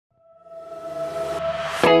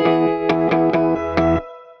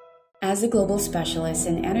As a global specialist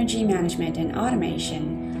in energy management and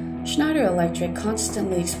automation, Schneider Electric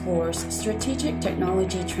constantly explores strategic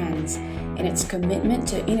technology trends in its commitment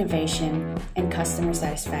to innovation and customer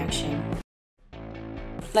satisfaction.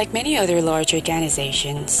 Like many other large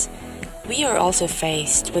organizations, we are also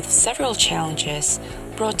faced with several challenges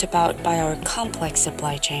brought about by our complex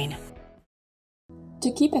supply chain.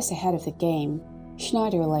 To keep us ahead of the game,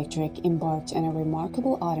 Schneider Electric embarked on a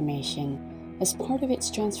remarkable automation as part of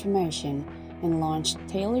its transformation and launched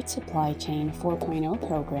Tailored Supply Chain 4.0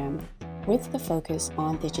 program with the focus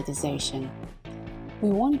on digitization. We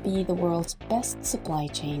want to be the world's best supply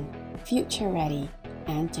chain, future-ready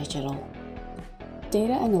and digital.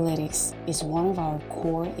 Data analytics is one of our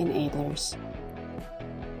core enablers.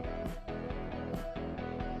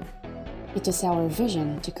 It is our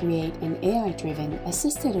vision to create an AI-driven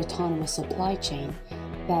assisted autonomous supply chain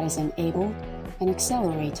that is enabled and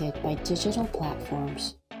accelerated by digital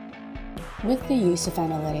platforms. With the use of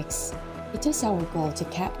analytics, it is our goal to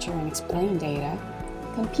capture and explain data,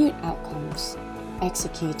 compute outcomes,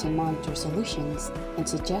 execute and monitor solutions, and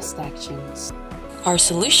suggest actions. Our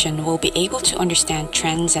solution will be able to understand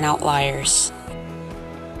trends and outliers.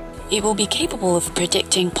 It will be capable of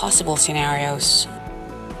predicting possible scenarios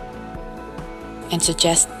and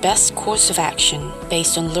suggest best course of action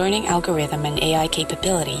based on learning algorithm and AI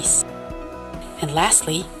capabilities. And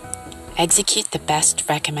lastly, execute the best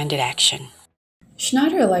recommended action.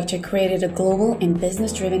 Schneider Electric created a global and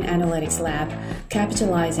business-driven analytics lab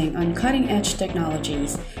capitalizing on cutting-edge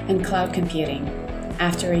technologies and cloud computing.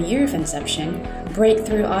 After a year of inception,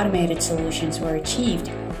 breakthrough automated solutions were achieved,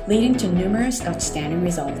 leading to numerous outstanding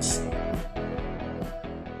results.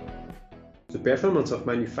 The performance of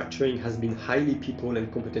manufacturing has been highly people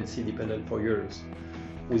and competency dependent for years.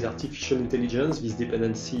 With artificial intelligence, this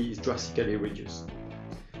dependency is drastically reduced.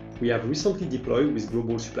 We have recently deployed with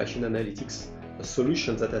Global Supply Chain Analytics a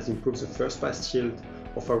solution that has improved the first pass yield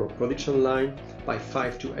of our production line by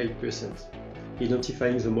 5 to 8%,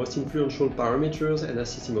 identifying the most influential parameters and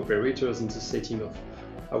assisting operators in the setting of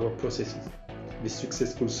our processes. This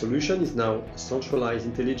successful solution is now centralized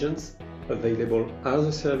intelligence available as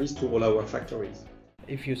a service to all our factories.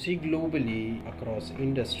 If you see globally across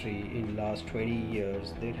industry in last 20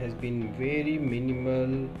 years, there has been very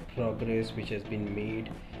minimal progress which has been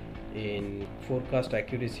made in forecast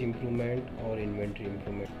accuracy improvement or inventory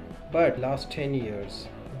improvement. But last 10 years,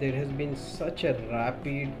 there has been such a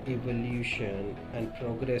rapid evolution and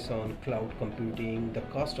progress on cloud computing, the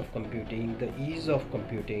cost of computing, the ease of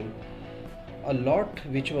computing. A lot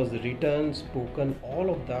which was written, spoken, all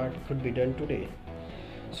of that could be done today.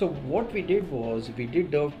 So what we did was, we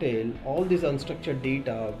did dovetail all this unstructured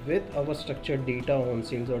data with our structured data on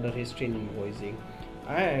sales order history and invoicing.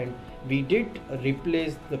 And we did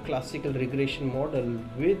replace the classical regression model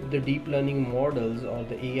with the deep learning models or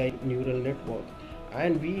the AI neural network.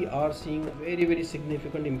 And we are seeing a very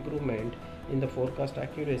significant improvement in the forecast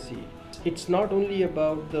accuracy. It's not only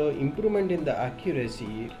about the improvement in the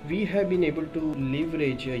accuracy, we have been able to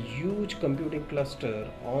leverage a huge computing cluster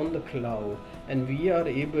on the cloud, and we are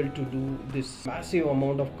able to do this massive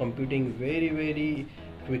amount of computing very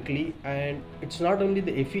quickly. And it's not only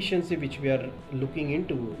the efficiency which we are looking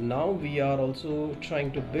into, now we are also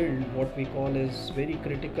trying to build what we call as very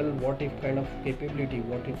critical what if kind of capability,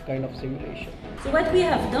 what if kind of simulation. So what we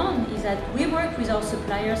have done is that we work with our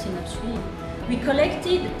suppliers in upstream. We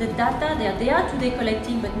collected the data they are today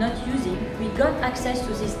collecting but not using. We got access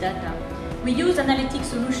to this data. We use analytic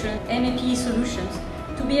solutions, MAPE solutions,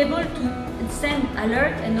 to be able to send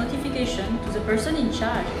alert and notification to the person in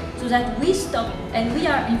charge so that we stop and we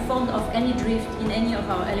are informed of any drift in any of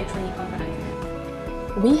our electronic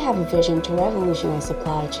components. We have a vision to revolutionize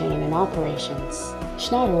supply chain and operations.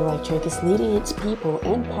 Schneider Electric is leading its people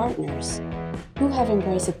and partners who have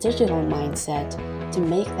embraced a digital mindset to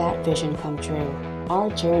make that vision come true. Our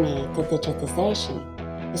journey to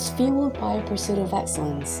digitization is fueled by a pursuit of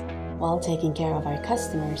excellence while taking care of our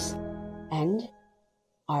customers and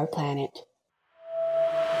our planet.